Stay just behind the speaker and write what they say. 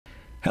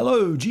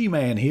Hello,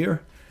 G-Man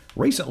here.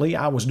 Recently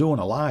I was doing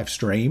a live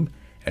stream,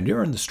 and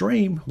during the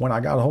stream, when I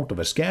got a hold of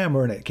a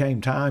scammer and it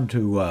came time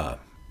to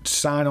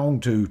sign on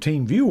to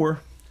TeamViewer,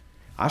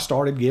 I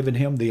started giving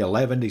him the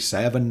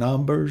 11-7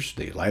 numbers,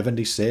 the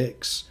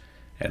 11-6,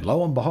 and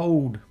lo and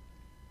behold,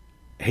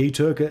 he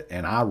took it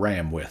and I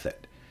ran with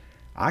it.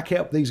 I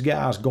kept these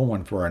guys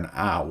going for an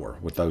hour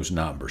with those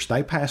numbers.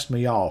 They passed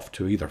me off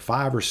to either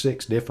 5 or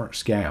 6 different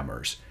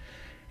scammers,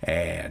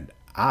 and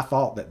I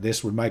thought that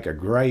this would make a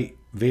great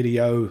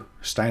video,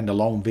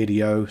 standalone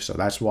video, so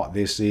that's what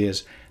this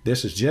is.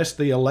 This is just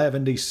the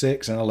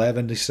 11-6 and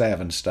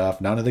 11-7 stuff,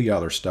 none of the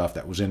other stuff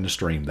that was in the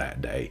stream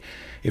that day.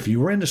 If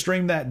you were in the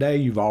stream that day,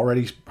 you've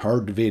already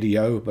heard the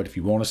video, but if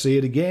you want to see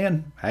it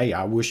again, hey,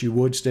 I wish you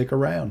would stick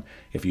around.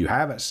 If you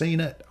haven't seen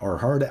it or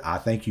heard it, I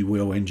think you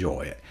will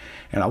enjoy it.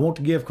 And I want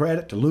to give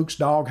credit to Luke's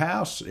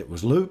Doghouse. It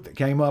was Luke that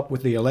came up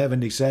with the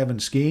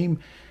 11-7 scheme,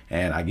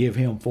 and I give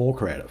him full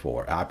credit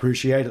for it. I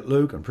appreciate it,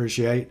 Luke, and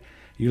appreciate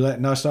you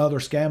letting us other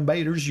scam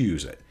baiters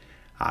use it.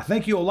 I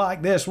think you'll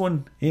like this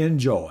one.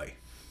 Enjoy.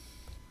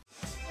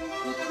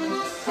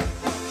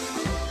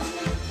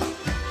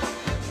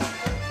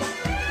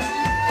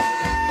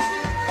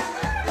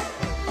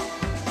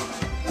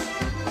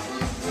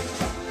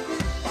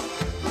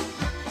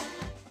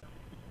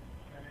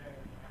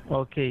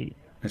 Okay.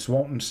 It's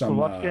wanting some. So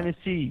what can you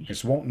see?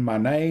 It's wanting my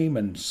name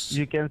and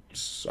you can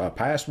a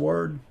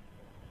password.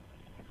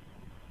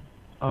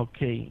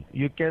 Okay.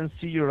 You can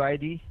see your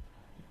ID.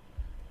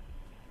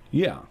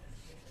 Yeah.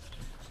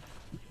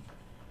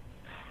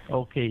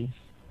 Okay.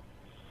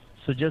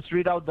 So just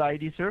read out the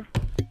ID, sir.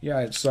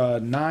 Yeah, it's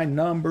 9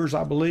 numbers,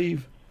 I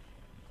believe.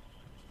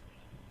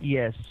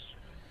 Yes.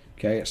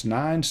 Okay, it's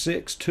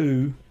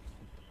 962.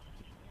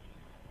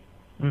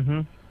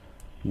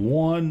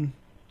 1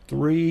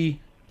 3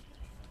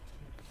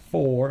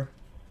 4.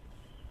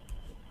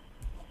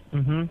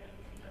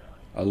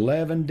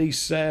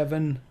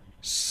 11-7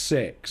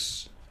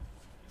 6.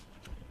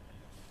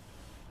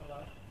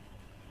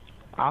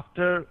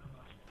 After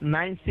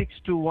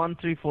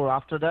 962134,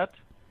 after that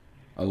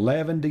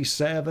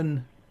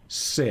 11-7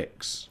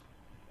 6.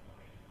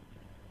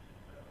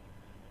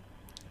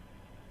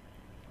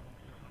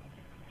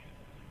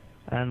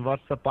 And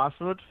what's the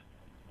password?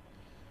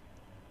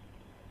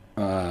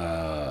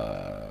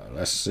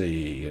 Let's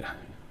see.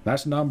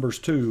 That's numbers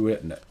 2,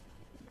 isn't it?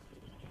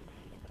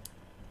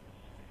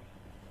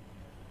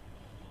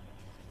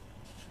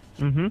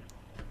 You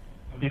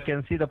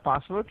can see the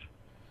password.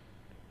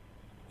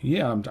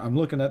 Yeah, I'm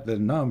looking at the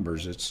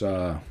numbers. It's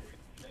okay,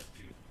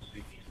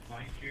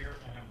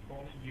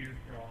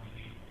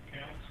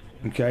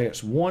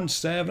 it's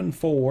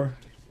 174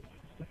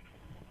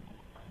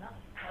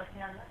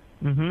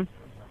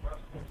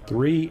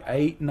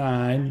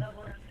 389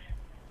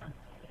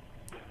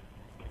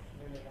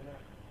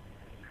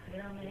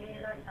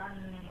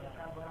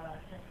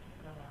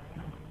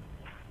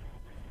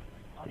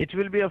 It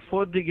will be a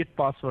 4-digit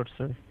password,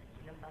 sir.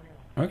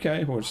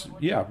 Okay, well,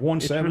 yeah,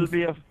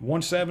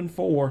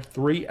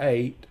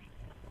 17438.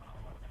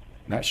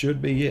 That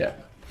should be it.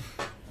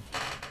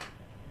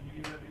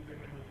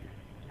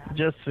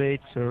 Just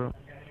wait, sir.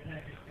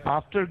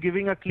 After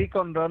giving a click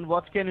on run,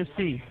 what can you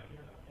see?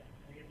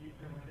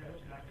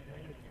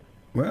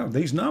 Well,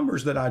 these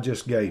numbers that I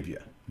just gave you,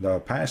 the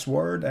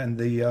password and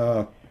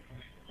the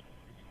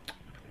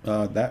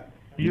that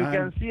you 9,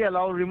 can see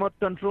allow remote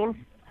control.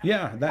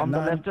 Yeah, that on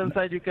 9, the left hand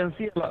side you can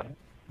see allow.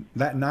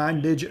 That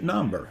 9-digit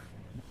number.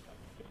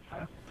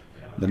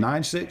 The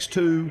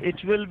 962.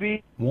 It will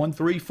be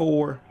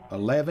 134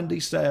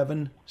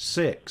 11-7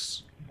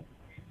 6.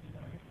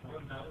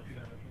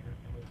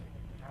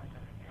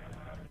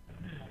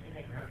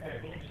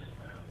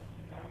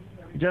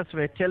 Just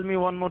wait. Tell me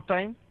one more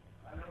time.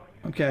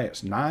 Okay,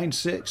 it's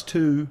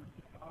 962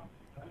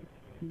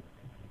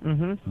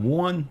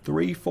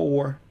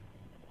 134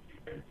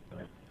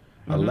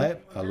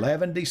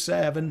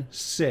 11-7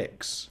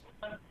 6.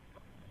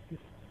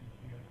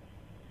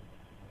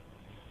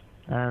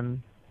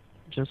 And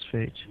just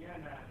wait.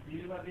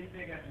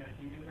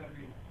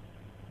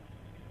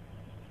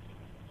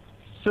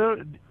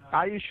 Sir,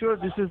 are you sure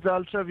this is the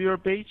Ultra Viewer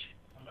page?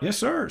 Yes,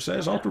 sir. It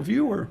says Ultra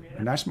Viewer,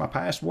 and that's my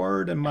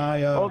password and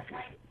my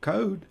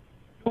code.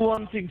 Do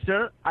one thing,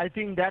 sir. I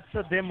think that's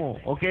a demo.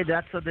 Okay,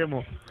 that's a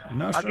demo.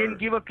 No, sir. Again,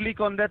 give a click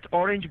on that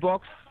orange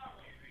box.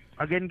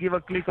 Again, give a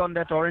click on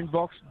that orange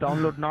box.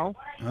 Download now.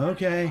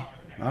 Okay.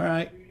 All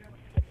right.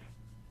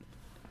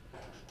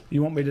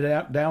 You want me to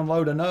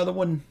download another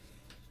one?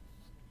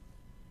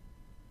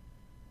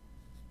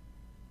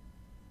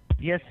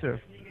 Yes, sir.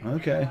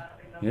 Okay.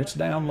 It's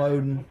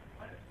downloading.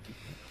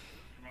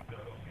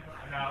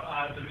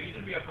 Now, the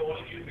reason we are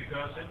calling you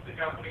because since the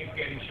company is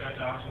getting shut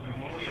down, so we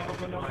won't be able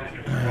to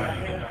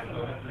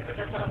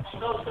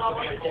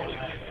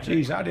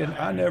Geez,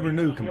 I never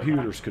knew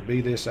computers could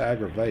be this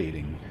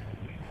aggravating.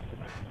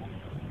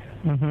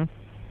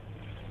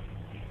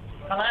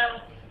 Hello?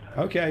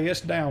 Okay,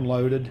 it's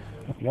downloaded.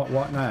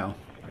 What now?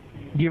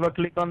 Give a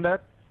click on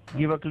that.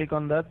 Give a click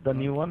on that, the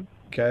new one.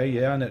 Okay,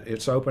 yeah, and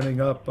it's opening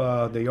up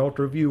the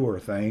Ultra Viewer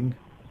thing.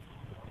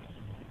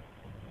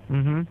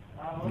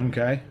 Mm-hmm.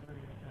 Okay.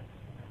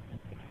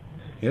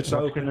 It's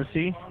What open. can you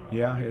see?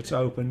 Yeah, it's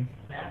open.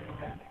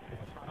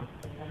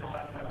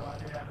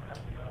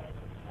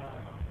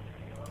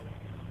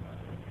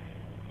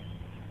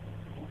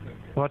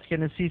 What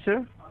can you see,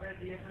 sir?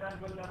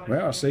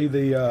 Well, I see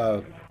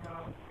the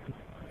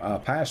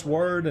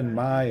password and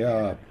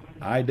my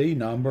ID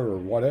number, or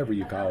whatever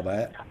you call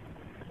that.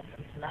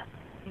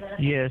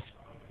 Yes.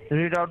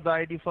 Read out the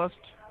ID first.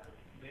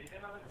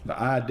 The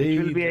ID.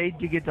 It will be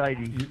 8-digit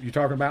ID. You're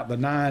talking about the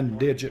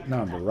 9-digit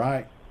number,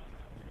 right?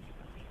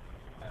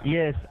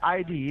 Yes,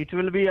 ID. It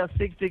will be a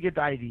 6-digit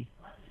ID.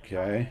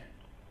 Okay.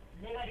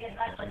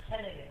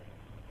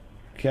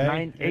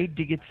 Okay. 8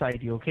 digits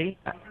ID. Okay.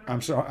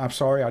 I'm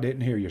sorry, I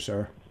didn't hear you,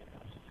 sir.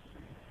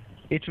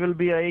 It will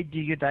be a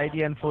 8-digit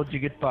ID and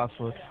 4-digit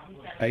password.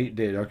 8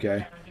 did.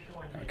 Okay.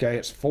 Okay.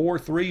 It's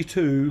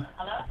 432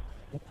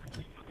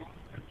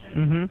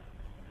 Mm-hmm.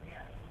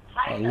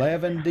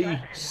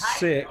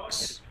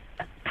 11D6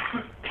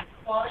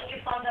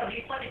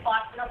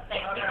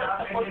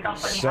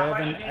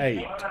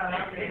 78.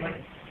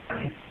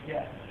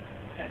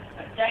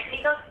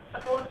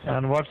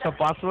 And what's the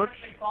password?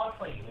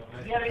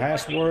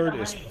 Password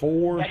is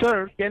 4.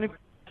 Sir, can you?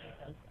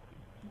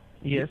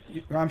 Yes.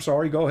 I'm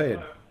sorry. Go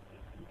ahead.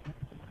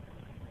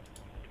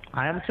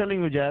 I am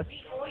telling you, Jess.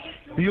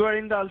 You are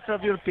in the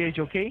ultra-view page,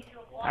 okay?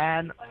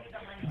 And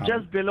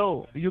just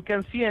below, you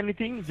can see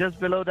anything just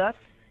below that?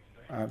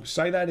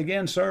 Say that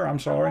again, sir. I'm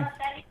sorry.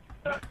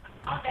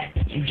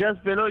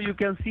 Just below, you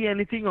can see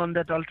anything on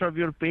that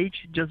ultra-view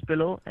page? Just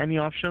below, any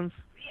options?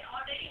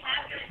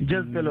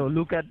 Just below,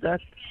 look at that.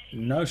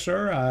 No,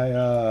 sir.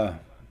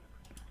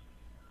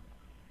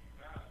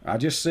 I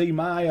just see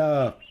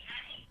my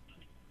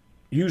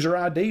user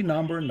ID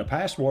number and the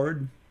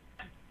password,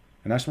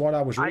 and that's what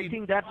I was reading. I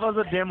think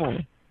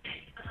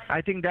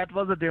that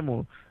was a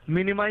demo.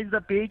 Minimize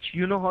the page.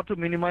 You know how to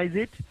minimize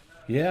it?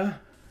 Yeah.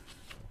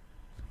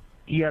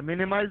 Yeah,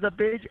 minimize the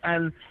page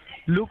and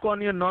look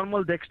on your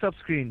normal desktop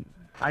screen.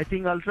 I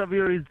think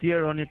UltraViewer is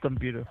there on your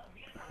computer.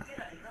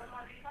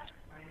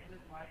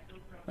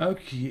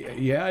 Okay.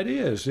 Yeah, it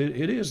is.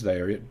 It is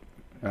there.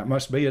 That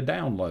must be a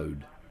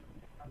download.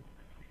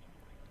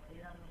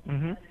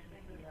 Mm-hmm.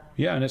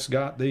 Yeah, and it's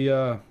got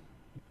the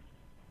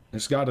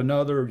it's got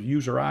another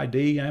user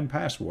ID and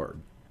password.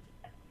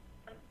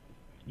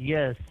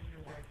 Yes.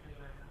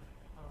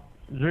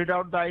 Read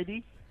out the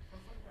ID.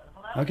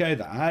 Okay,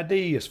 the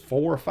ID is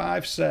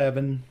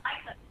 457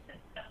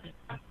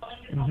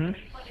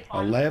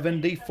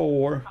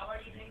 11D4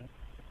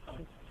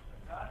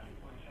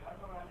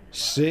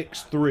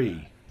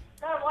 63.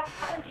 Sir, what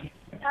happened?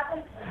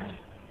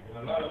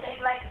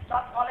 Like,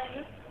 stop calling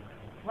you?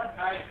 What?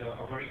 Hi, sir.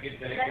 A very good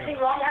day. Anything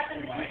wrong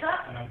happened with you, sir?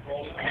 And I'm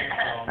calling you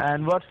from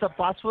And what's the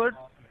password?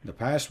 The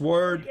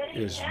password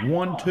is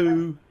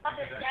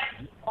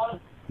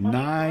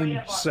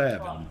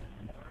 1297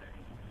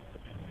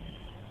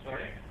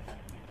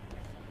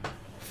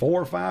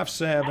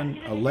 457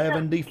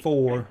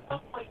 11D4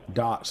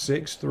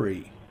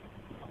 .63.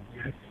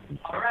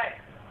 All right.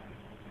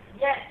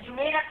 Yes, you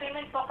made a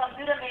payment for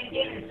computer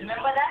maintenance.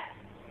 Remember that?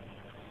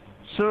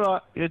 Sir,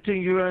 you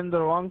think you are in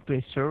the wrong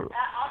place, sir.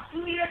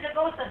 2 years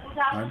ago, sir,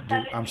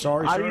 2007. I'm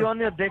sorry, Are sir. you on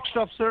your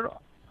desktop, sir?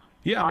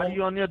 Yeah, Are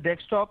you on your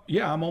desktop?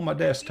 yeah, I'm on my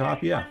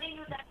desktop. Yeah.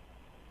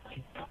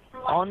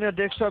 On your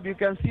desktop, you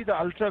can see the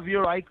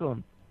UltraViewer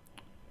icon.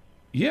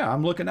 Yeah,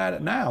 I'm looking at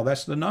it now.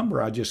 That's the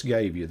number I just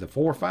gave you. The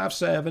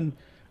 457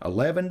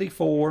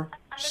 11D4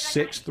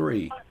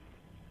 63.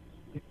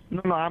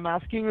 No, I'm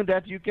asking you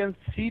that you can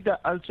see the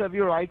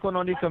UltraViewer icon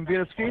on your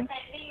computer screen.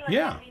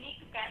 Yeah.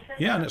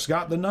 Yeah, and it's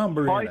got the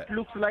number How in it it.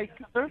 looks like,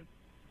 sir?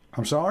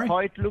 I'm sorry? How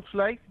it looks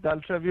like, the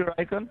UltraViewer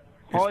icon?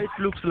 How it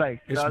looks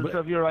like, the it's bl-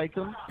 UltraViewer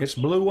icon? It's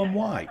blue and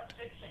white.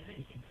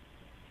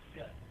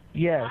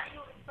 Yes.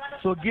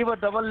 So give a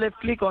double left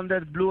click on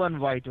that blue and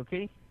white,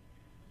 okay?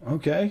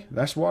 Okay,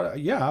 that's what,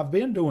 yeah, I've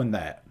been doing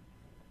that.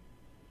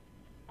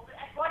 At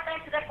what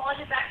time should I call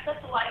you back, sir,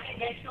 so I can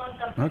get you on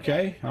computer?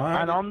 Okay, all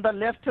right. And on the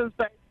left hand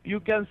side, you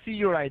can see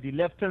your ID,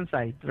 left hand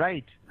side,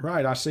 right?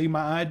 Right, I see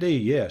my ID,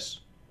 yes.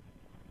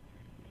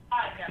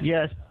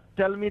 Yes.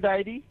 Tell me the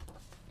ID.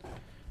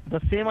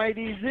 The same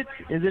ID, is it?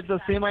 Is it the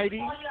same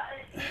ID?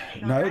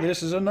 No,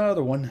 this is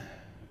another one.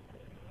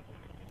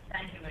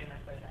 Thank you very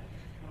much for that.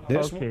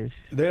 This Okay. one,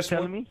 this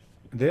Tell one, me.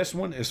 This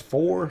one is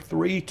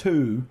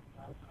 432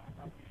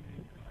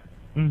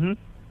 Mm-hmm.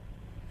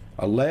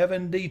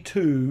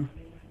 11D2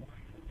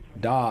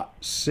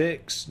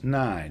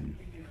 .69.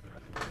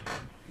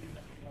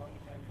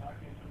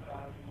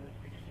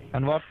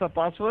 And what's the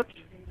password?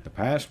 The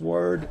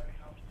password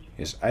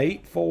is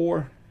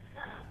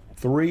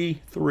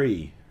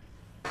 8433.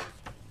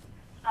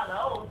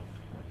 Hello?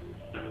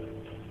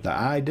 The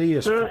ID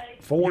is Sir,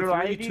 your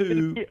ID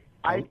 432.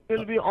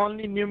 will be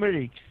only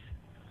numerics.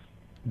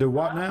 Do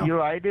what now?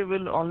 Your ID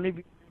will only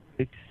be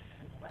numerics.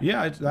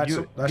 Yeah, that's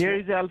There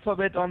is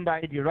alphabet on the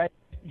ID, right?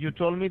 You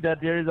told me that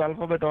there is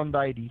alphabet on the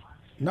ID.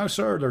 no,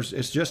 sir.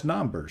 It's just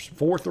numbers.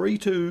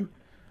 432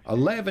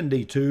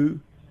 11D2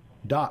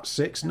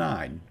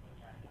 .69.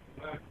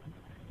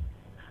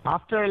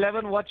 After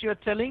 11, what you're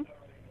telling?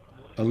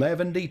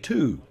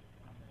 11D2.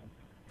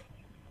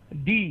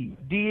 D.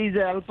 D is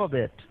the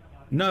alphabet.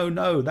 No,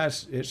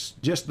 it's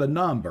just the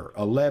number,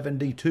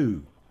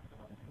 11D2.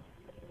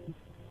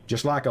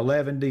 Just like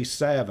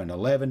 11D7,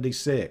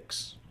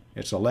 11D6.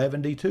 It's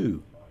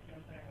 11D2.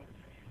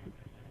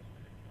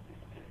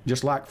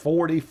 Just like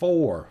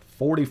 44,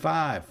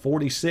 45,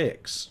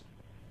 46.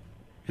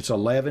 It's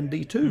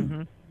 11D2.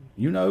 Mm-hmm.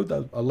 You know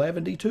the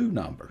 11D2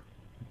 number.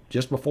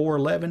 Just before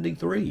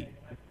 11D3.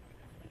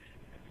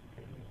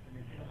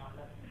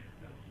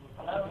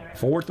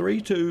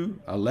 432,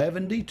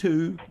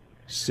 11D2,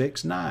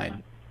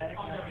 69.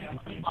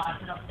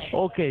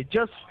 Okay,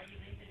 just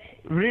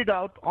read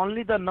out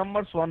only the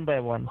numbers one by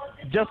one.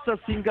 Just a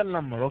single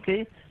number,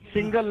 okay?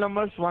 Single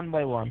numbers one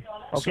by one.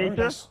 Okay,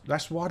 sir?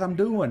 That's what I'm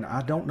doing.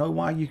 I don't know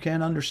why you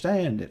can't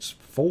understand. It's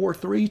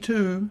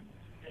 432,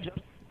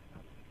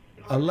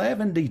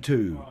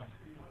 11D2,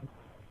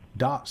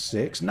 dot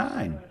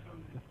 69.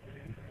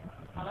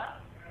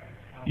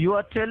 You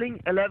are telling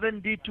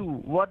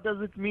 11D2. What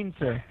does it mean,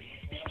 sir?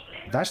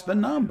 That's the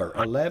number,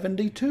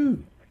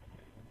 11D2.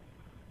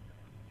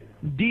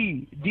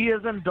 D. D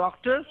as in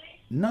doctor?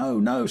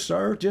 No,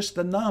 sir, just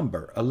the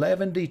number,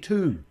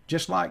 11D2.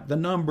 Just like the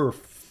number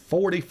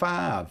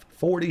 45,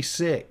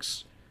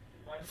 46,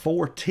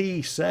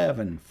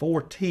 4T7,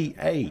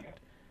 4T8.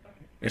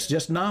 It's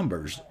just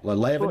numbers,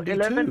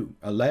 11D2,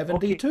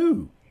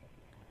 11D2.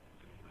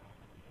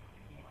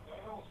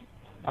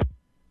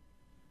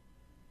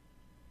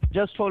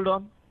 Just hold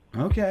on.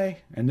 Okay,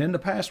 and then the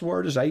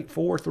password is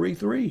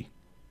 8433.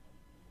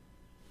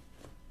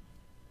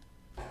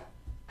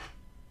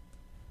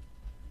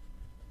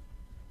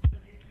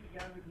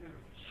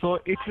 So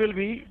it will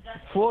be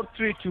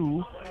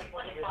 432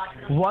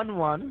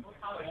 11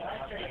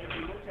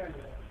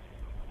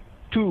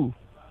 2.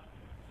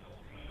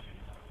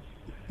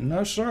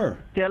 No, sir.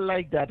 Tell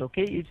like that,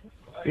 okay?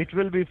 It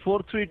will be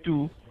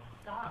 432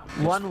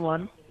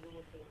 11.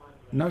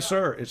 No,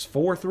 sir. It's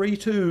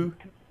 432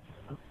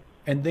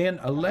 and then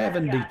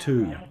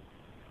 11D2.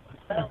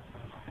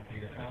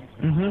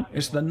 Mm-hmm.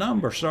 It's the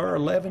number, sir,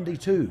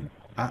 11D2.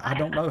 I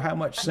don't know how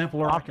much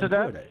simpler After I can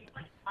that? put it.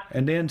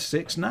 And then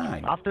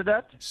 69. After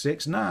that?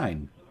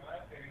 69.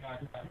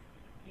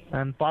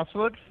 And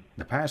password?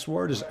 The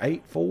password is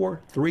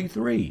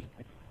 8433.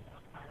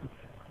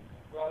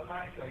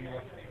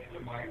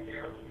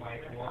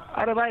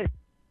 Arre bhai,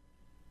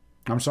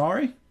 I'm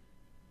sorry?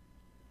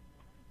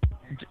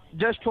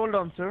 just hold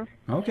on, sir.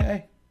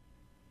 Okay.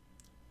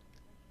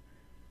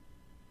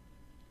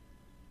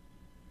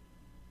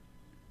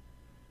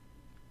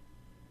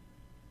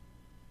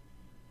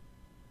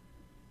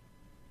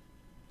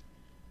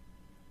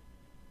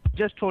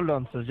 Just hold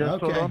on, sir. Just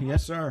hold Okay, on.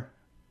 yes, sir.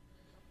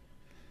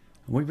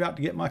 We've got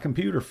to get my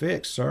computer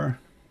fixed, sir.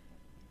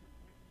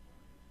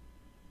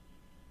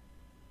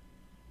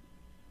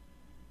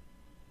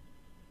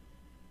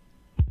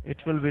 It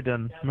will be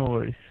done. No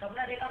worries.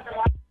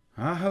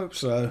 I hope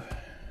so.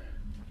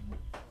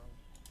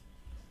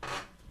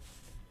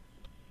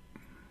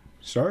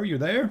 Sir, you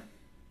there?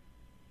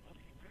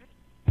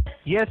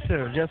 Yes,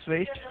 sir. Just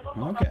wait.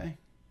 Okay.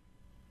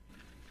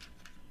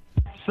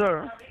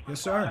 Sir,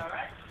 Yes, sir.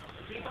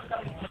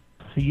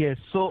 yes.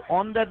 So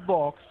on that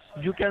box,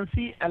 you can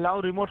see allow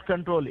remote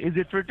control. Is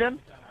it written?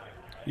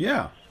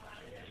 Yeah.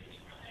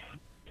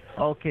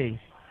 Okay.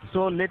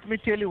 So let me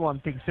tell you one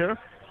thing, sir.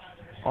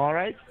 All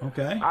right.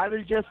 Okay. I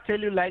will just tell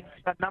you like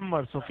the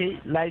numbers, okay?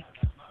 Like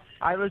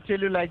I will tell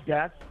you like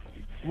that.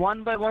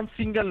 One by one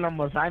single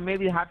numbers. I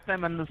maybe hard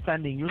time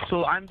understanding you.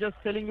 So I'm just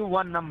telling you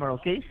one number,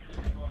 okay?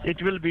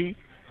 It will be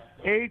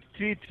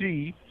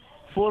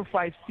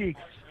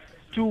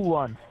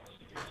 833-456-21.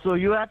 So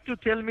you have to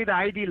tell me the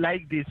ID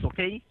like this,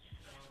 okay?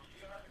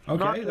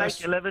 Okay. Not like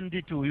That's,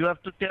 11D2. You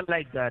have to tell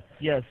like that.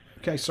 Yes.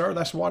 okay, sir.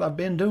 That's what I've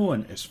been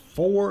doing. It's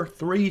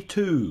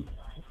 432,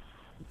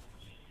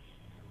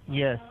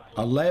 Yes.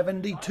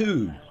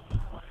 11D2,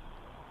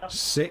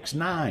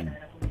 69.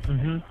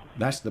 Mm-hmm.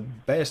 That's the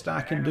best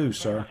I can do,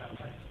 sir.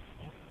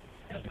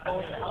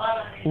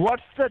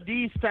 What's the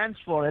D stands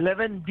for?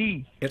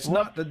 11D. It's What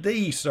not the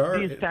D,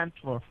 sir. D stands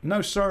for?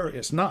 No, sir.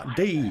 It's not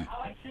D.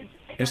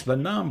 It's the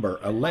number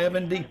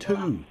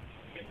 11D2.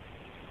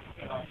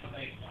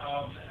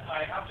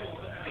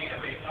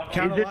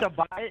 Is it a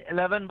by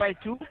 11 by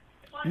 2?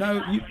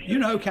 No, you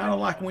know, kind of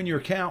like when you're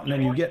counting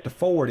and you get to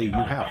 40, you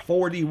have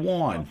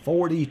 41,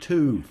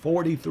 42,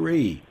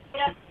 43.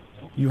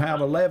 You have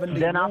 11D1,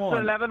 Then after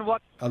 11,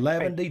 what?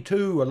 11D2,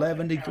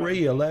 11D3,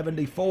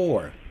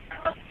 11D4.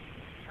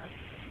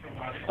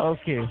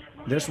 Okay.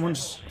 This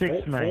one's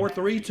 69.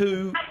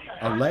 432,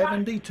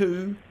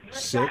 11D2,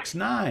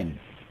 69.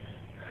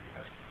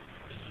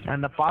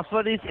 And the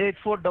password is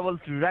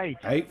 8433, right?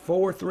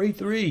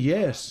 8433,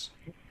 yes.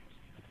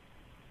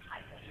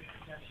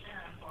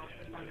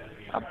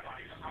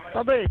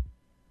 Abe,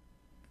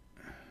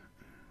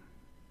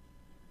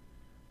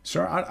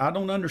 Sir, I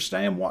don't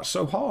understand what's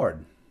so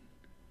hard.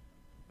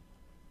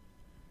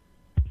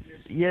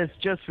 yes,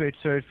 just wait,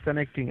 sir. It's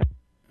connecting.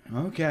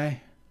 Okay.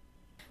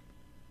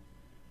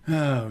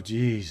 Oh,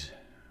 geez.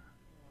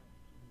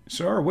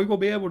 Sir, are we going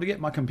to be able to get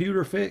my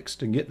computer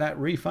fixed and get that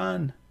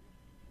refund?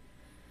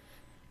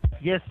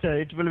 Yes, sir.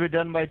 It will be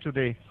done by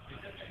today.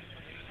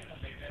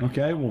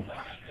 Okay, well,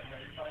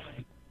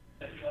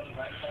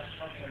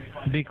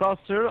 Because,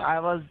 sir, I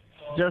was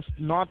just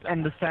not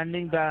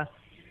understanding the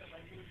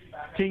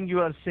thing you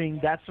are saying.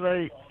 That's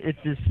why it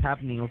is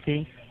happening,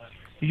 okay?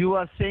 You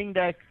are saying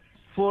that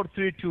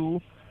 432,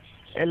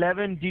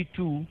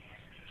 11D2.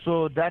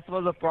 So that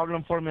was a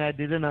problem for me. I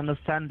didn't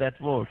understand that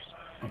words.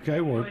 okay,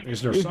 well,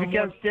 is there If you someone?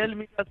 can tell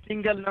me the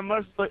single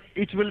numbers, so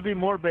it will be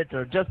more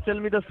better. Just tell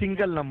me the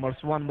single numbers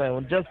one by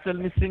one. Just tell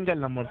me single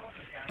numbers.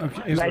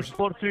 Okay, is Like there,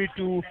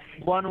 432,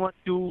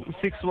 112,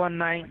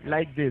 619,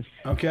 like this.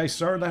 okay,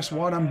 sir, that's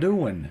what I'm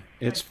doing.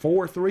 It's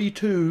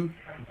 432,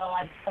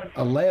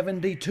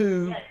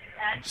 11D2,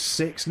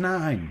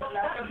 69.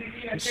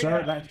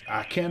 Sir, that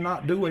I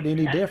cannot do it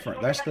any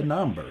different. That's the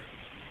number.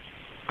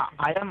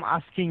 I am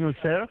asking you,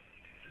 sir.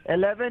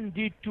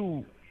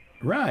 11D2.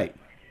 Right.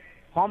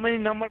 How many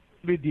numbers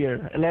will be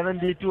there?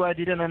 11D2, I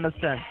didn't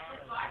understand.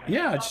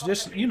 Yeah, it's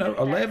just,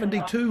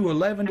 11D2,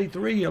 11D3,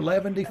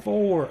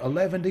 11D4,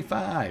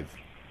 11D5.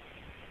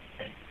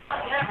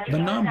 The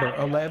number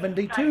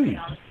 11D2.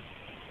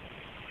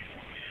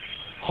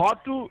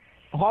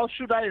 How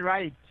should I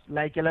write?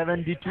 Like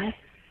 11D2?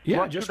 Yeah,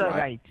 What just should I write,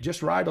 write?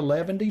 just write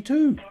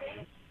 11D2.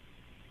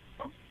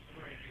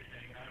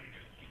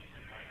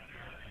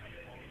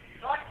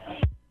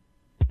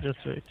 Just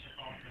wait.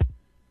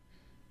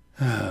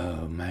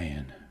 Oh,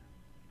 man.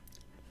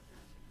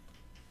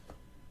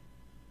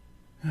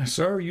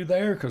 Sir, you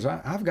there? Because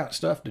I've got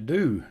stuff to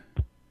do.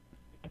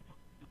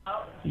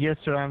 Yes,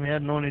 sir, I'm here.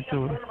 No need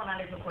to.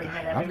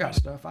 I've got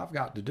stuff I've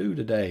got to do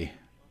today.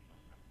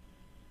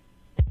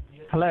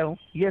 Hello?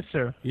 Yes,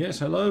 sir. Yes,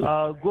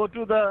 hello? Go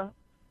to the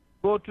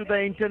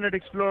Internet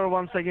Explorer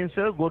once again,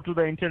 sir. Go to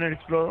the Internet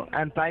Explorer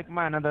and type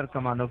my another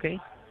command, okay?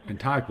 And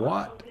type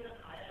what?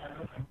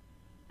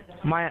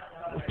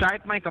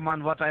 Type my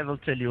command, what I will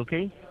tell you,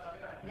 okay?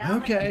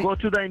 Okay. Go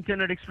to the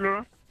Internet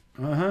Explorer.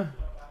 Uh-huh.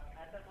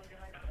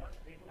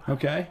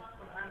 Okay.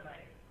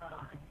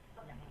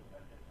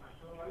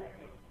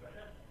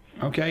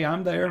 Okay,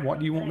 I'm there. What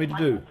do you want me to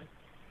do?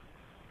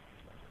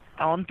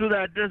 Onto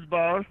the address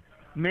bar,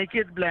 make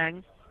it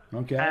blank,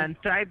 Okay. and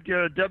type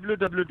your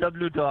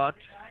www dot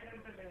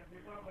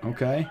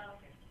Okay.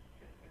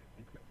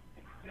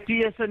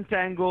 TSN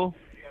Tango,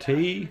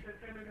 T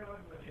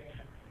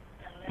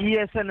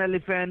ESN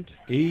Elephant,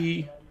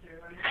 E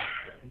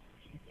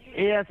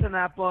ASN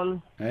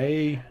Apple,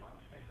 A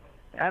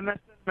MSN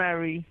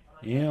Mary,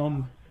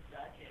 M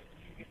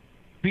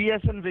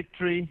VSN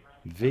Victory,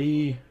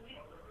 V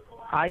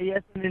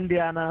ISN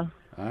Indiana,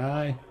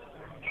 I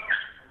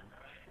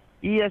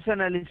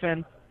ESN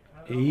Elephant,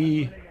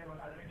 E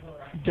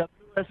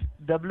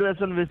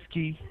WSN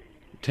Whiskey.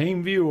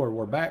 Team Viewer.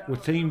 We're back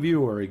with Team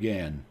Viewer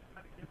again.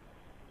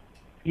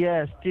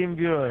 Yes, Team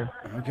Viewer.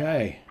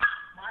 Okay.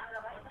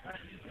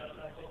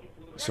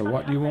 So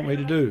what do you want me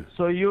to do?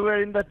 So you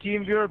were in the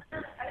Team Viewer.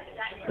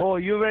 Oh,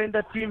 you were in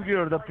the Team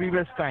Viewer the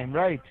previous time,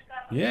 right?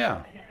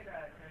 Yeah.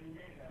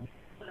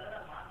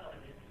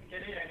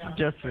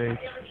 Just wait.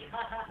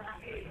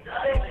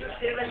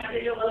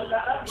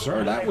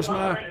 Sir, that was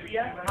my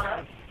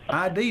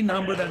ID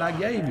number that I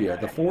gave you,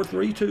 the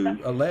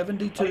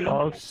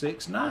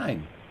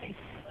 432-11D2-69.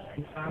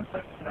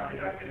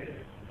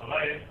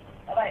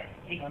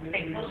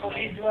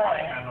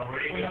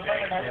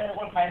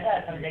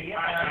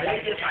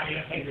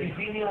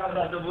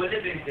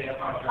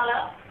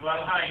 Well,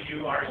 hi,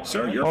 you are.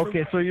 Sir, you're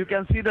Okay, so you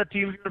can see the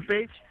Team Viewer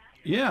page.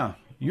 yeah,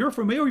 you're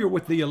familiar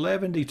with the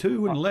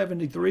 11D2 and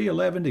 11D3,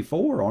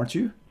 11D4, aren't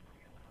you?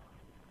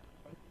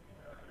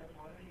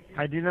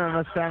 I didn't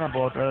understand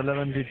about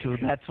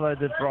 11D2. That's why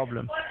the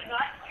problem.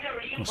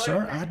 Well,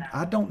 sir,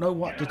 I don't know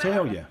what to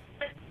tell you.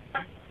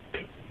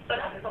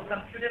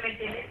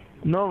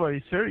 No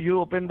worries, sir. You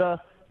open the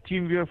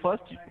Team Viewer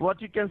first. What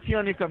you can see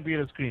on your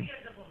computer screen.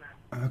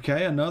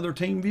 Okay, another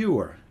Team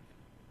Viewer.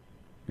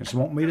 Just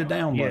want me to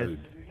download.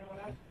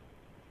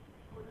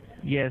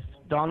 Yes.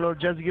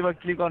 Download. Just give a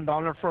click on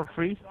download for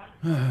free.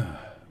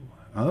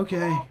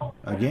 Okay,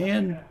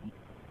 again.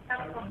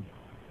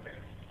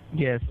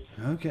 Yes.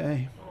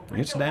 Okay,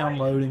 it's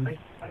downloading.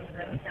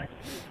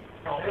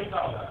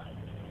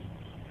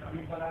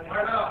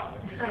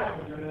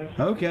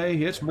 Okay,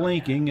 it's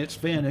blinking. It's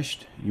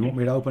finished. You want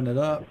me to open it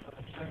up?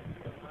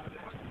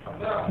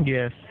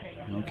 Yes.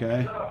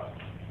 Okay.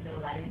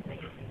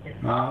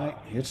 All right,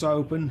 it's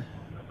open.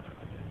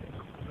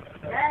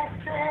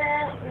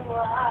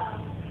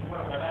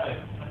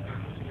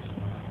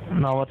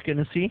 Now what can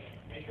you see?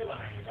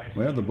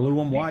 Well, the blue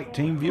and white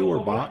Team Viewer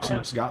box, and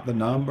it's got the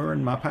number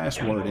and my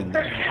password in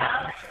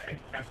there.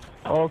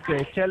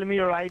 Okay. Tell me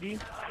your ID.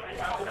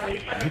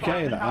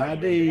 Okay, the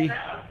ID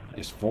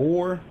is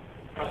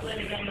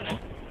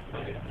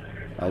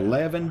 11D1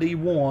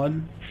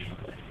 391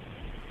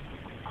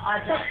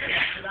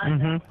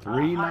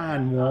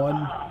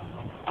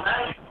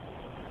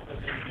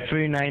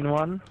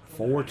 391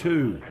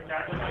 42.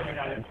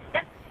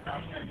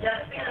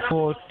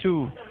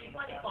 42.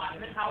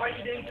 How are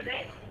you doing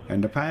today?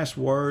 And the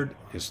password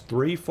is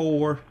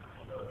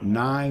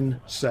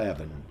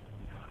 3497.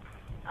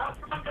 I'm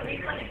from the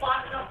refund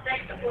department of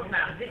tech support,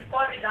 ma'am. This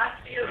call is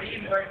asked to your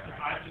reimbursement.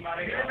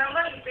 You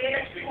remember you paid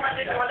us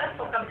 $200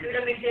 for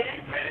computer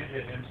maintenance?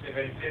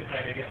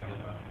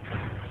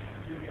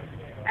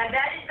 And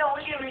that is the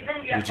only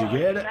reason we are Did you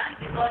calling get it? ma'am,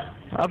 because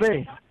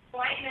Abe,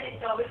 5 minute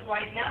service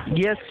right now.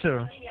 yes, sir.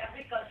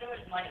 Every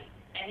customer's money.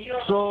 And you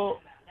are So,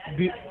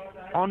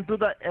 onto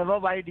the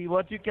above ID,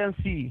 what you can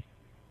see?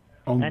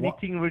 On what?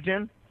 Anything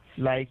written?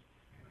 Like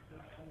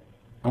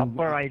On upper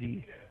what?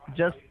 ID.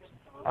 Just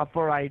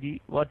upper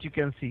ID, what you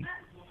can see.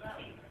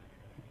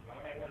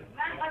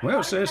 Well,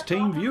 it says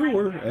Team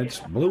Viewer. It's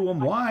blue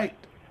and white.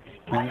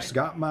 And it's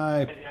got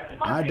my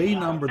ID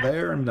number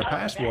there and the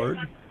password.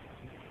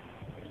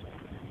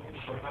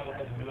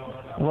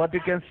 What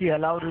you can see,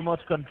 allow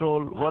remote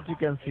control, what you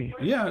can see.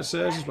 Yeah, it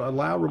says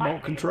allow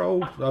remote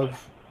control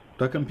of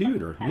the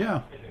computer.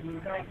 Yeah.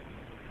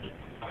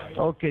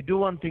 Okay, do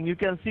one thing. You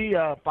can see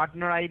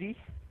partner ID.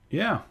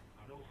 Yeah.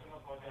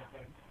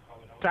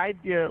 Type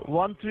there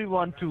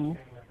 1312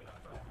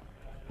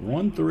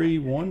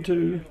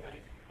 1312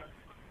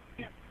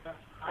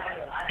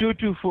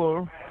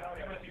 224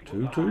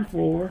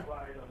 224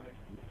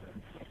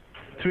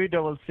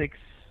 366.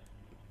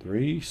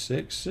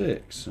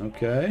 366.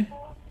 Okay.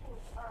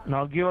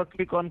 Now give a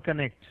click on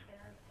connect.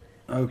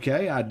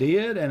 Okay, I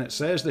did, and it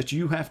says that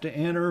you have to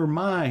enter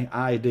my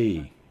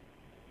ID.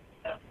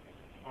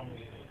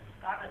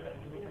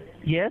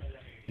 Yes?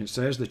 It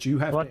says that you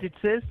have What to, it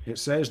says? it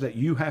says that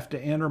you have to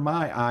enter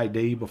my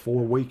ID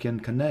before we can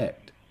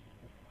connect.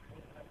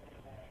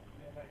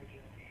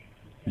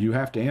 You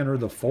have to enter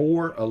the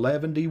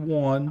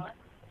 4111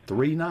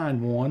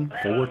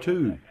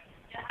 39142.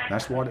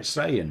 That's what it's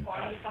saying.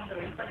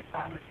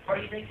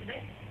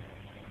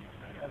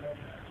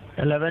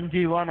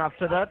 11G1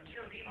 after that.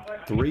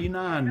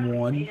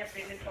 391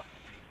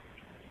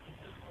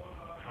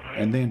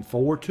 and then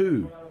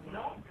 42.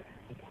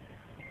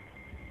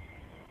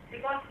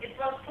 because it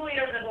was 2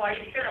 years ago. Are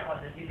you sure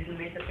about this? You didn't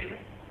make the payment?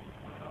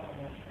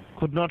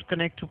 Could not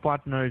connect to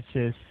partner, it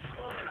says.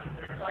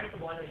 Sorry to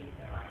bother you.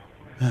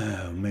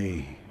 Oh,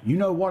 me. You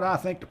know what I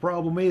think the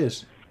problem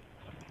is?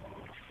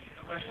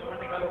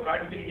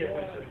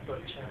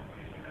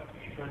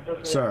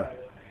 Sir,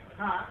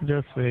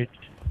 Just wait.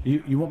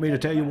 you want me to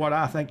tell you what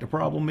I think the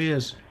problem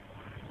is?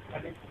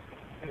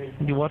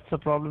 What's the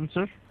problem,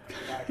 sir?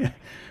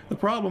 The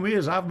problem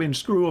is I've been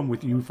screwing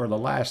with you for the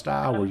last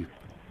hour.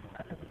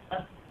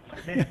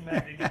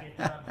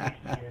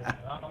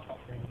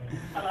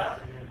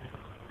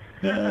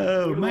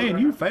 Oh, man,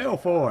 you fell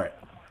for it.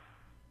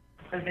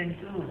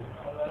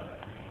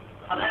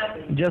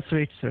 Just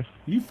wait, sir.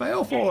 You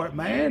fell for it,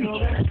 man.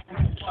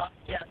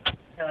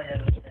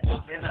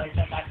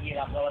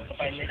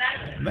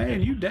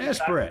 Man, you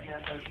desperate.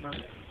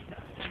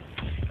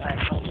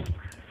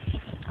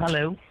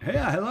 Hello.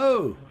 Yeah,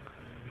 hello.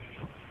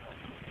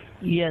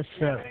 Yes,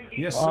 sir.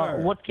 Yes,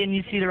 sir. What can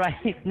you see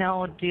right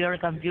now to your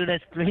computer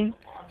screen?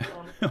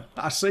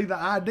 I see the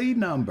ID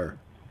number.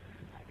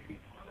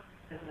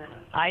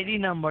 ID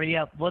number,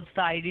 yeah. What's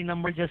the ID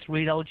number? Just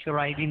read out your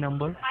ID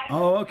number.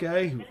 Oh,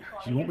 okay.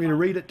 You want me to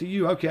read it to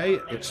you? Okay,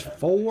 it's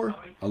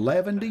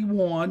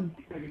 4111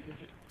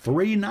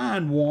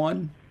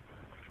 391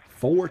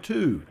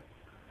 42.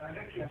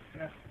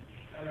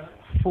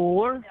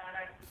 4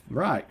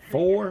 Right,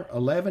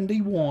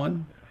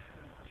 4111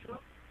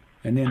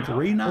 and then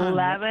 391.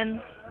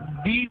 11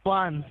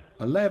 D1.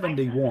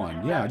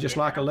 11D1. Yeah, just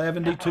like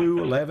 11D2,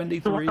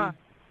 11D3.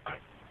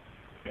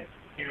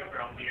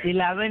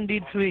 11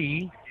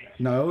 D3.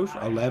 No,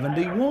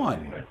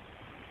 11D1.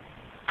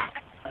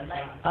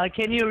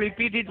 Can you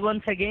repeat it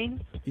once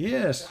again?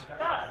 Yes.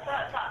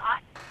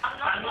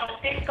 I'm not the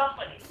same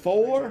company.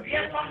 4. We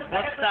are from the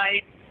What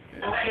side?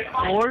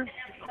 4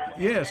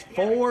 Yes,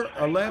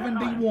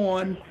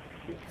 411D1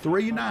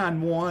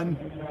 391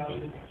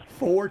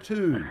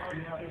 42.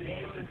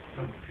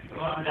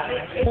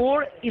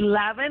 4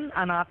 11,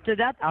 and after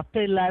that,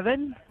 after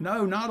 11,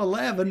 No, not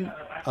 11.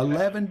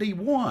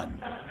 11D1.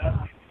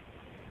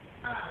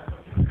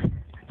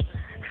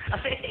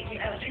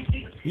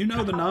 You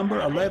know the number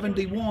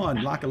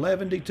 11D1, like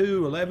 11D2,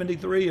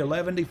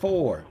 11D3,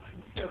 11D4.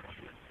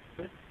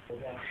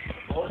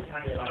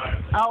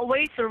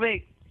 wait, sir,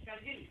 wait.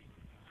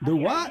 Do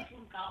what?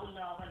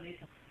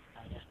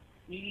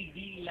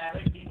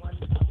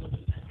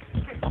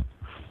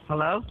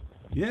 Hello?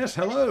 Yes,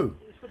 hello.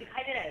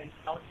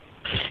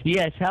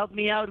 Yes, help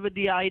me out with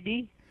the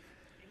ID.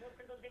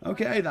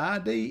 Okay, the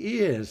ID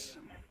is.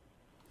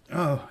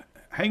 Oh,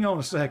 hang on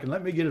a second.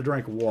 Let me get a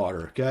drink of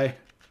water, okay?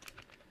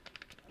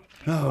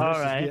 Oh, All this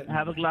is right, getting-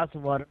 have a glass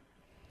of water.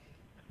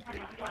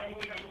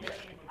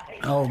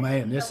 Oh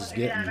man, this is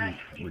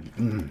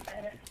getting.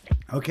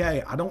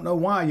 Okay, I don't know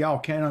why y'all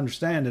can't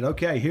understand it.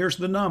 Okay, here's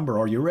the number.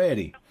 Are you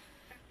ready?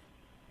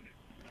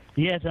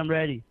 Yes, I'm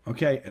ready.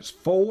 Okay, it's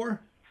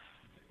 4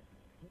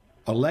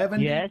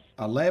 11 Yes.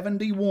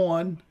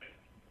 11D1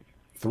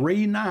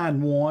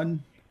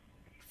 391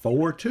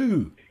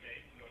 42.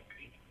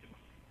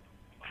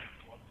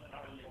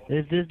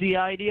 Is this the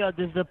ID or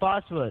this is the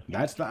password?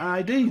 That's the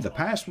ID. The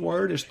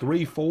password is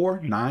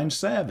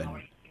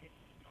 3497.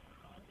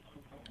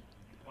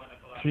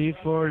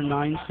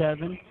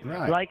 3497.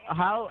 Right. Like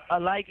how?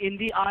 Like in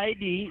the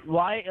ID,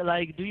 why?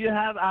 Like, do you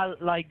have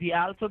like the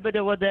alphabet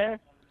over there?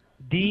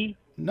 D.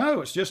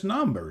 No, it's just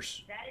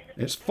numbers.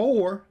 It's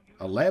 4,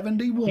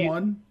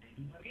 11D1,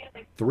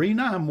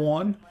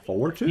 391,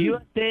 42. You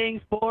are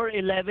saying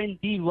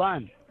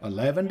 411D1.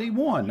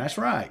 11D1. That's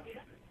right.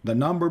 The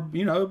number,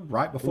 you know,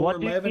 right before What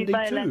do you mean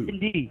by 11D2.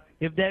 11D?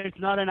 If there is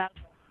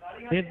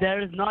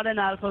not an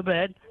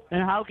alphabet,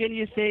 then how can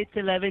you say it's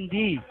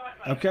 11D?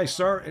 Okay,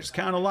 sir, it's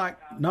kind of like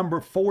number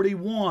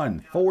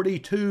 41,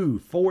 42,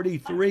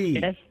 43.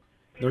 Yes.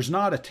 There's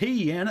not a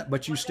T in it,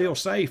 but you still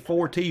say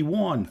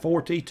 4T1,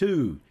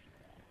 4T2.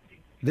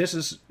 This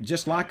is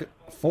just like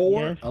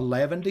 4, Yes.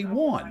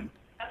 11D1.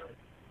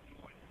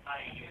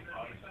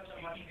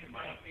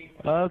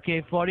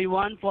 Okay,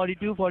 41,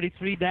 42,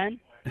 43 then?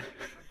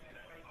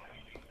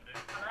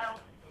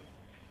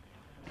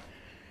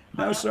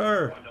 No,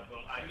 sir.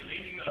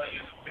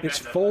 It's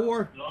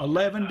 4,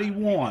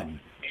 11D1,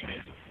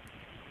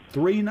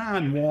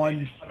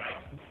 391,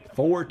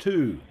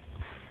 42.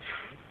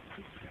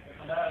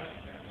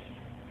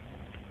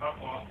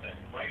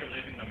 Why you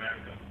live in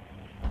America?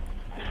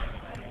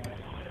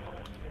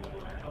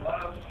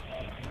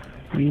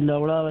 ये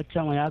लवड़ा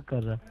बच्चा मजाक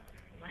कर रहा।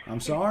 I'm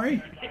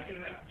sorry?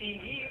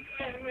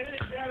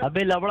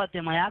 अबे लवड़ा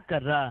ते मजाक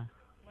कर रहा।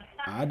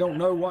 I don't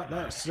know what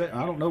that's.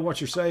 I don't know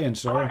what you're saying,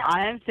 sir.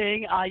 I am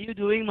saying, are you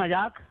doing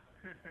majak?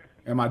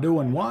 Am I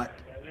doing what?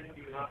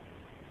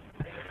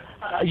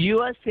 You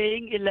are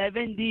saying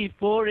 11D,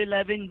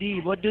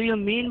 411D. What do you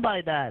mean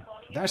by that?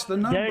 That's the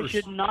There numbers.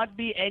 should not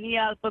be any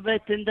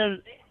alphabet in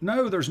the...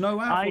 No, there's no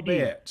ID.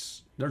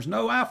 alphabets. There's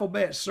no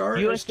alphabets, sir.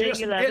 You are It's saying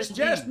just, 11D. it's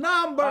just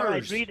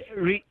numbers. All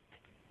right,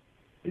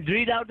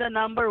 read out the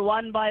number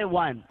one by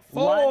one.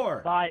 4.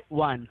 One by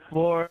one.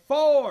 4.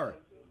 4,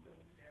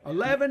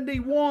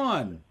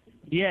 11D1,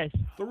 Yes.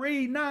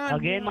 391,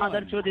 Again,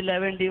 mother chod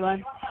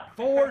 11D1.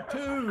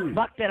 42.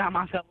 Bak tera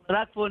maa ka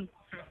rak phone.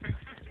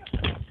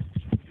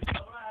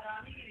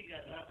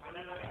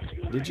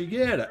 Did you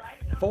get it?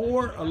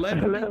 4,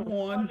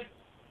 11D1,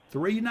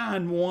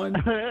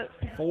 391,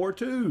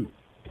 42.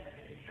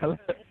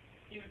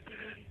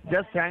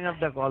 Just hang up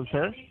the call,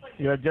 sir.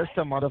 You are just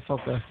a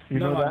motherfucker. You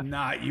No, know that? I'm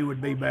not. You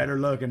would be better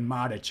looking,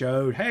 mighty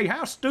chode. Hey,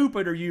 how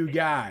stupid are you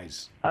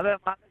guys? Abey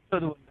mother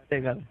chod bolna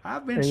dekha.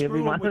 I've been Hey,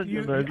 screwing mother with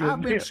you. chod.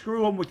 I've been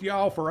screwing with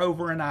y'all for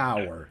over an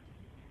hour.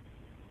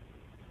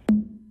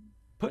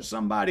 Put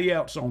somebody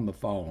else on the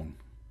phone.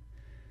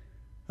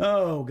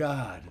 Oh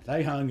God,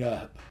 they hung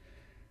up.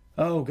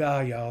 Oh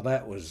God, y'all,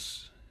 that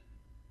was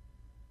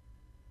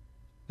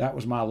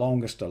my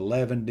longest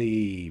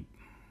 11D,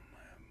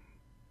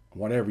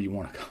 whatever you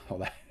want to call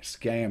that,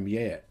 scam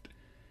yet.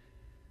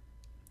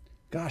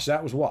 Gosh,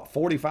 that was what,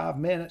 45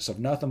 minutes of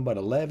nothing but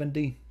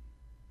 11D?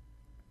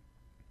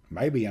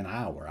 Maybe an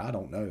hour, I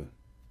don't know.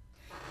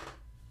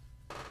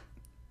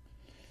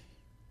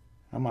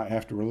 I might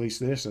have to release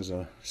this as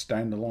a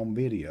standalone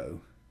video.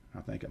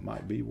 I think it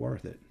might be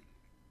worth it.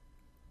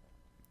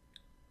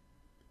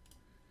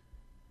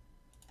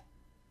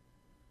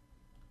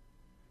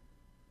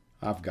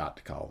 I've got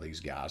to call these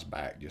guys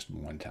back just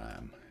one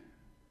time.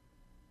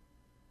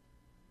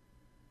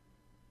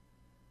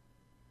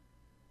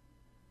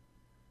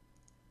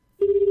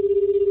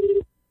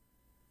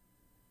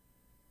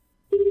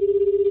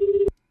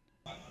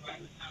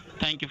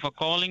 Thank you for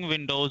calling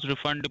Windows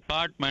Refund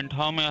Department.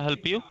 How may I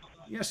help you?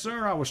 Yes,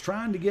 sir. I was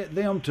trying to get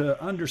them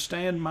to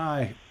understand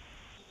my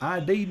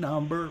ID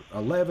number,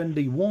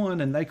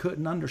 11D1, and they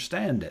couldn't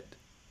understand it.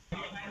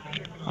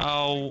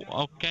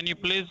 Can you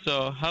please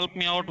help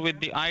me out with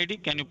the ID?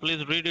 Can you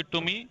please read it to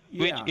me?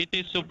 Yeah. Which it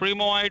is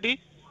Supremo ID?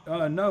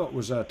 No, it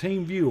was a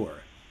Team Viewer.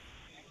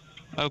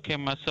 Okay,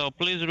 so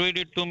please read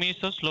it to me,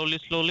 sir, slowly.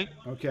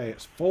 Okay,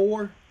 it's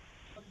 4,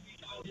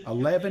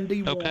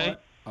 11D1, Okay.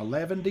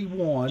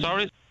 11D1.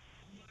 Sorry.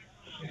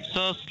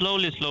 Sir,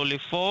 slowly.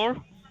 4,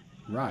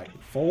 Right,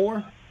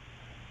 4,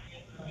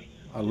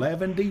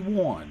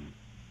 11D1,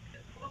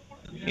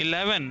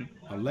 11,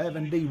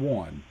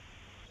 11D1,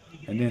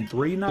 and then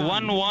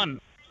 391.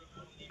 1,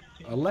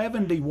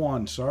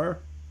 11D1, sir.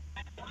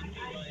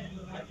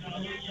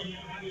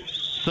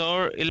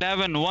 Sir,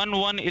 11,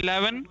 1,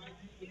 11.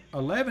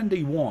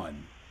 11D1.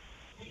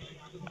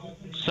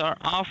 Sir,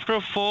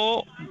 after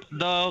 4,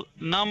 the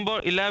number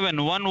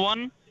 11,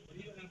 1.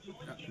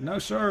 No,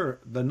 sir.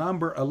 The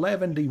number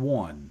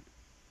 11D1.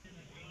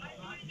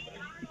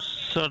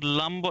 Sir,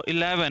 number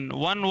 11,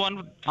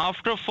 1.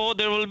 After 4,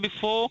 there will be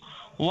 4,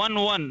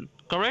 1,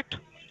 correct?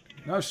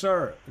 No,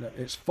 sir.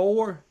 It's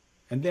 4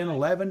 and then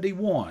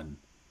 11D1.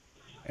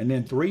 And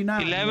then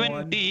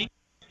 391. 11D,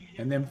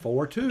 And then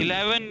 42.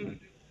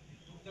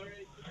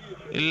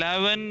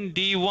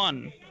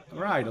 11D1.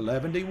 Right,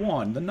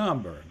 11D1, the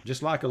number.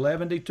 Just like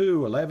 11D2,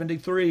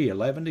 11D3,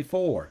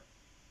 11D4.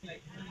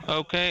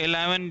 Okay,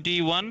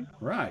 11D1.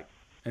 Right.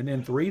 And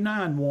then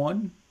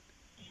 391,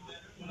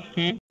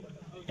 Hmm?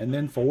 and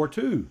then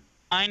 42.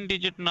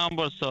 9-digit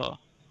number, sir.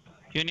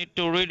 You need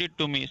to read it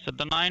to me, sir.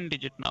 The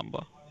 9-digit number.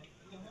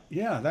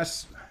 Yeah,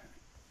 that's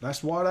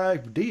what I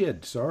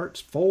did, sir.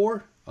 It's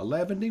 4,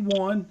 11,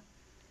 1,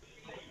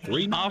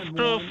 3, 9,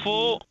 After 1.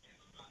 4,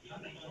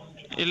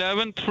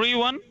 11, 3,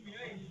 1.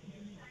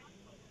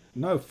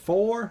 No,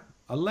 4,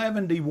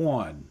 11,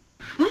 1.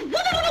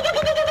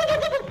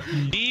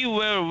 D,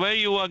 where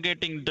you are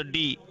getting the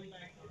D?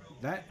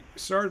 That,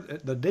 sir,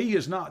 the D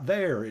is not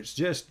there. It's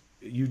just,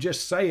 you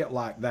just say it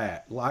like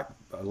that. Like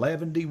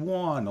 11,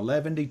 1,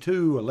 11,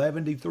 2,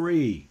 11,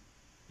 3,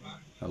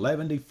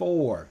 11,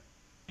 4.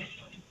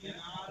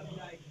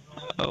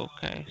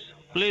 Okay.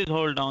 Please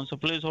hold on, sir.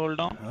 Please hold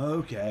on.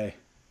 Okay.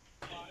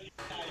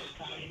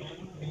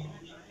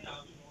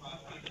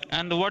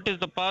 And what is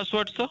the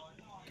password, sir?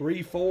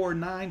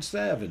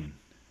 3497.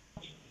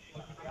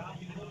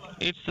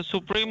 It's the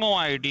Supremo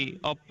ID,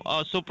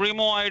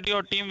 Supremo ID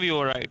or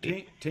TeamViewer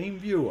ID. Team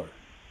viewer.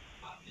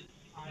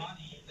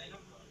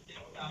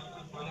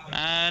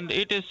 And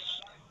it is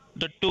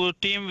the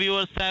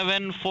TeamViewer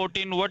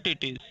 714. What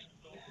it is?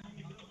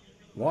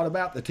 What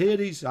about the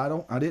titties?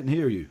 I didn't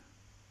hear you.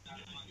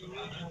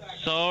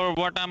 Sir,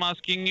 what I'm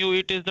asking you,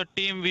 it is the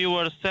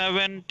TeamViewer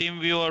 7,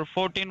 TeamViewer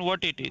 14.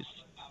 What it is?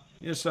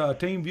 It's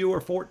Team Viewer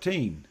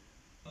 14.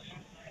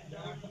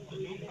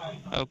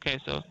 Okay,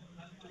 sir.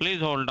 Please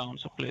hold down,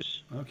 sir,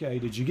 please. Okay,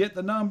 did you get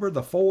the number?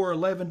 The 4,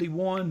 11,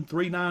 1,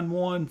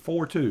 391,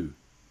 42.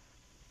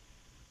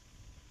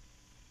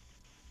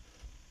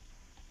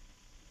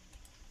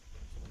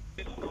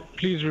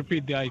 Please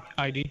repeat the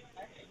ID.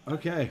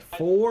 Okay,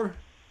 4,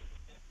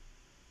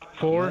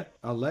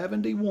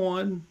 11,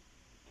 1,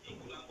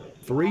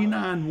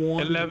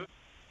 391,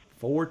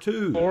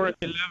 42.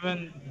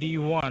 411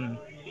 D1.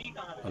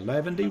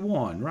 11,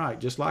 1, right,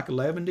 just like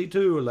 11,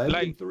 2, 11,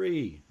 Like-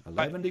 3,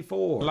 11,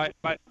 4. Like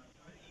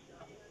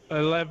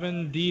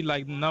 11 D,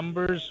 like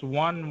numbers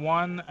 1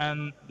 1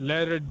 and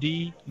letter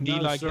D. D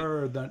No, like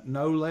sir,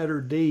 no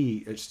letter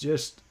D. It's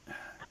just,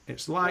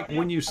 it's like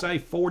when you say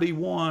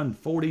 41,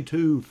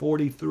 42,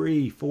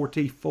 43,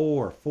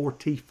 44,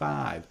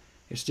 45.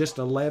 It's just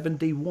 11,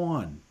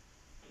 1.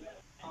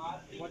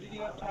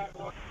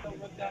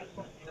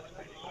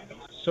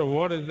 So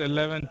what is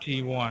 11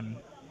 T1?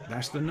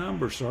 That's the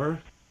number,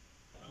 sir.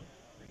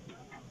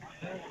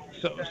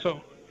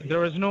 So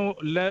there is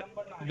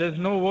there's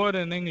no word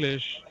in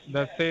English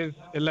that says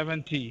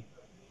 11 T.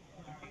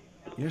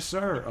 Yes,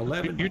 sir.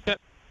 11, You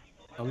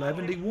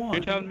 1.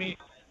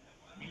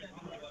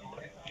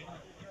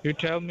 You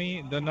tell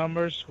me the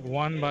numbers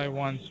one by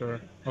one,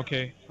 sir.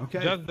 Okay. Okay.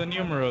 Just the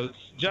numerals.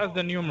 Just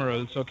the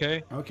numerals.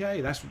 Okay.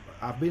 Okay,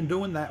 I've been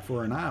doing that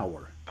for an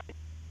hour.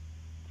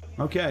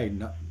 Okay,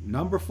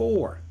 number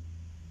 4,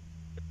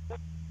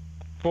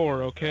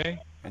 4. Okay.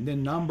 and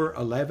then number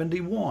 11,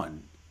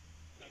 1,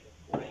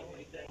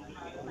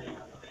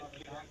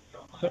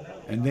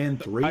 and then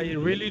 3. I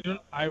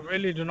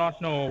really do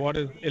not know what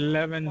is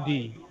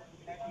 11D.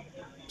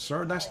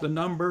 Sir, that's the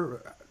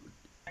number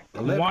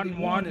 11,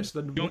 1. It's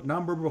the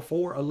number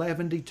before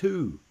 11,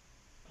 2.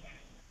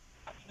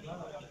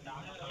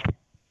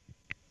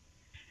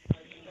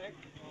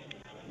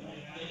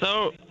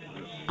 Sir,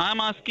 I'm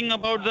asking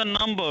about the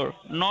number,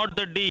 not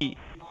the D.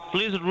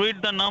 Please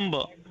read the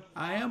number.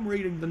 I am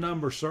reading the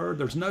number, sir.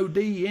 There's no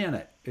D in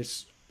it.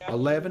 It's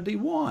 11,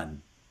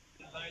 1.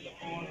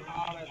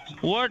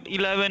 What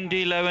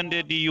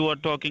 11D you are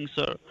talking,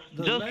 sir?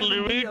 The Just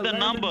 11D, read the 11D,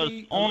 numbers.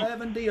 On,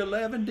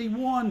 11,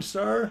 1,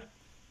 sir.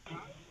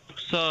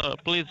 sir,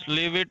 please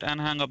leave it and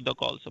hang up the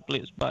call, sir.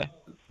 Please, bye.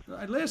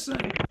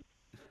 Listen.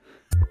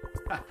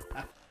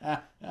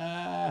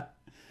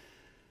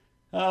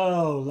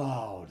 Oh,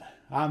 Lord.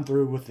 I'm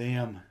through with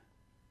them.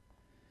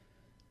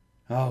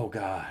 Oh,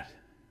 God.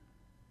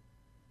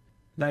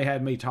 They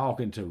had me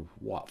talking to,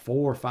 what,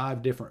 4 or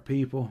 5 different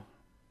people?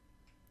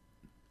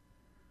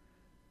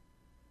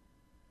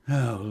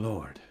 Oh,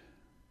 Lord.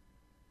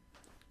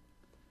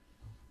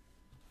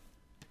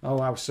 Oh,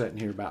 I was sitting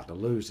here about to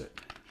lose it.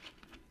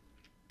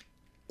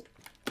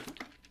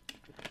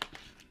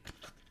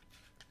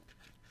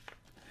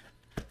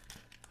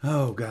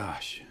 Oh,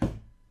 gosh.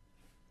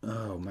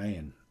 Oh,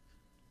 man.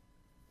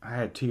 I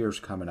had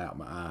tears coming out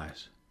my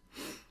eyes.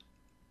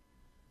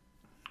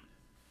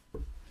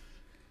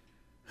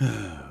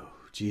 Oh,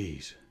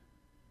 jeez.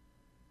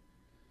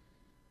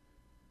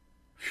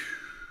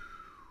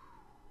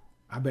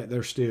 I bet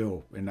they're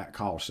still in that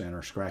call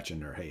center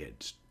scratching their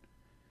heads.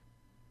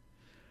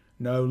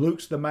 No,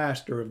 Luke's the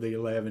master of the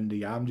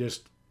 11D. I'm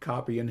just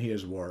copying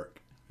his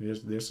work.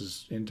 This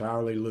is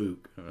entirely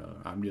Luke.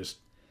 I'm just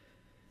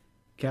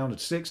counted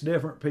 6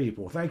 different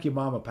people. Thank you,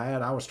 Mama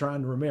Pat. I was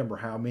trying to remember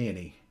how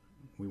many.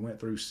 We went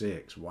through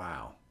 6.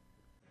 Wow.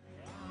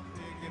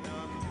 Picking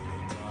up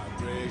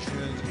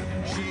vibrations.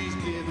 She's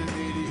giving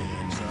me the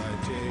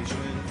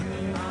excitation.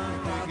 I'm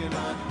picking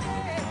up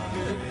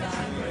good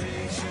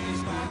vibrations.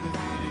 She's giving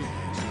me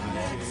the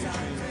excitation.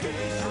 I'm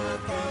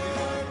picking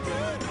up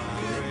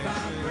good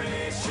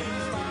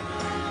vibrations.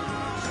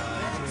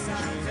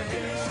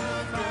 Excitation.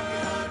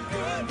 I'm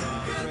picking up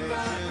good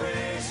vibrations.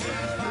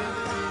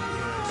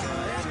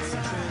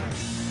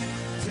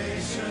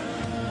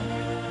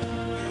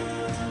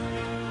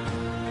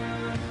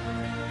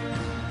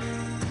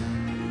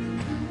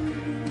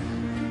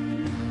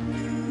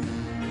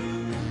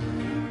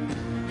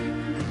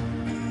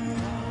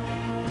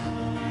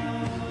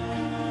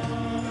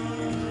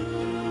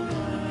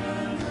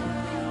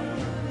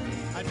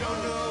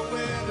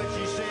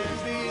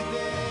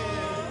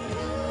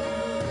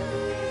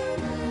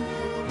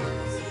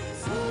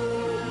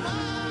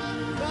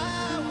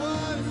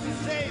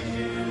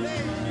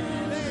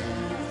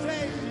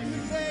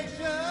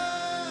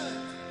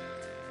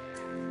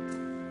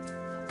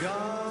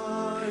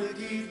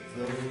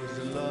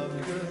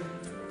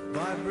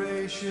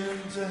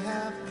 Vibrations are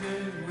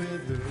happening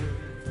with her.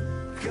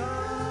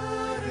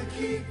 Gotta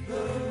keep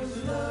those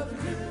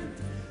loving.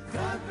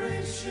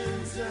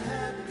 Vibrations are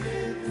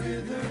happening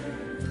with her.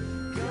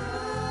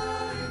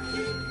 Gotta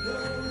keep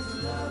those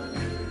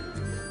loving.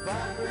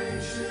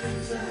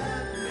 Vibrations are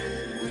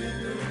happening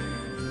with her.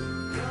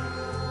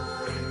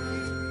 Gotta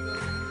keep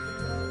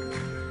those loving.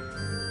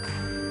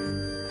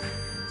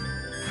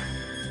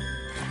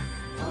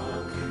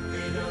 Hum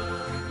it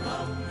up,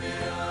 hum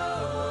it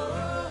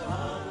up,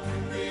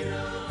 hum it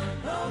up,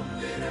 hum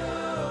it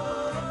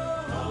up,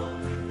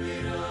 hum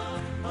it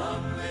up,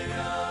 hum it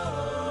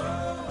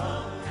up,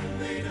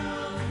 hum it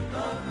up,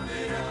 hum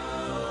it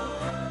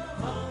up.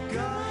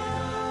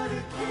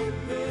 Gotta keep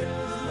it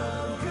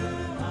up,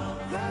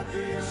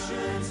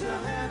 vibrations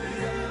are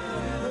happening.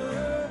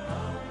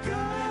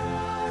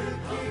 Gotta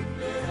keep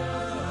it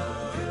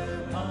up,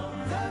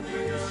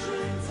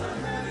 vibrations are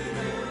happening.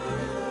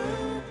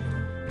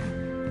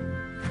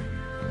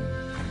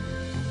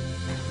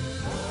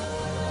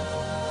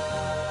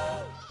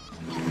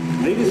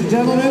 Ladies and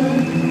gentlemen,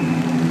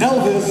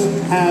 Elvis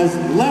has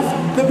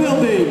left the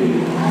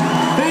building.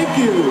 Thank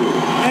you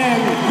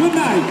and good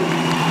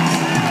night.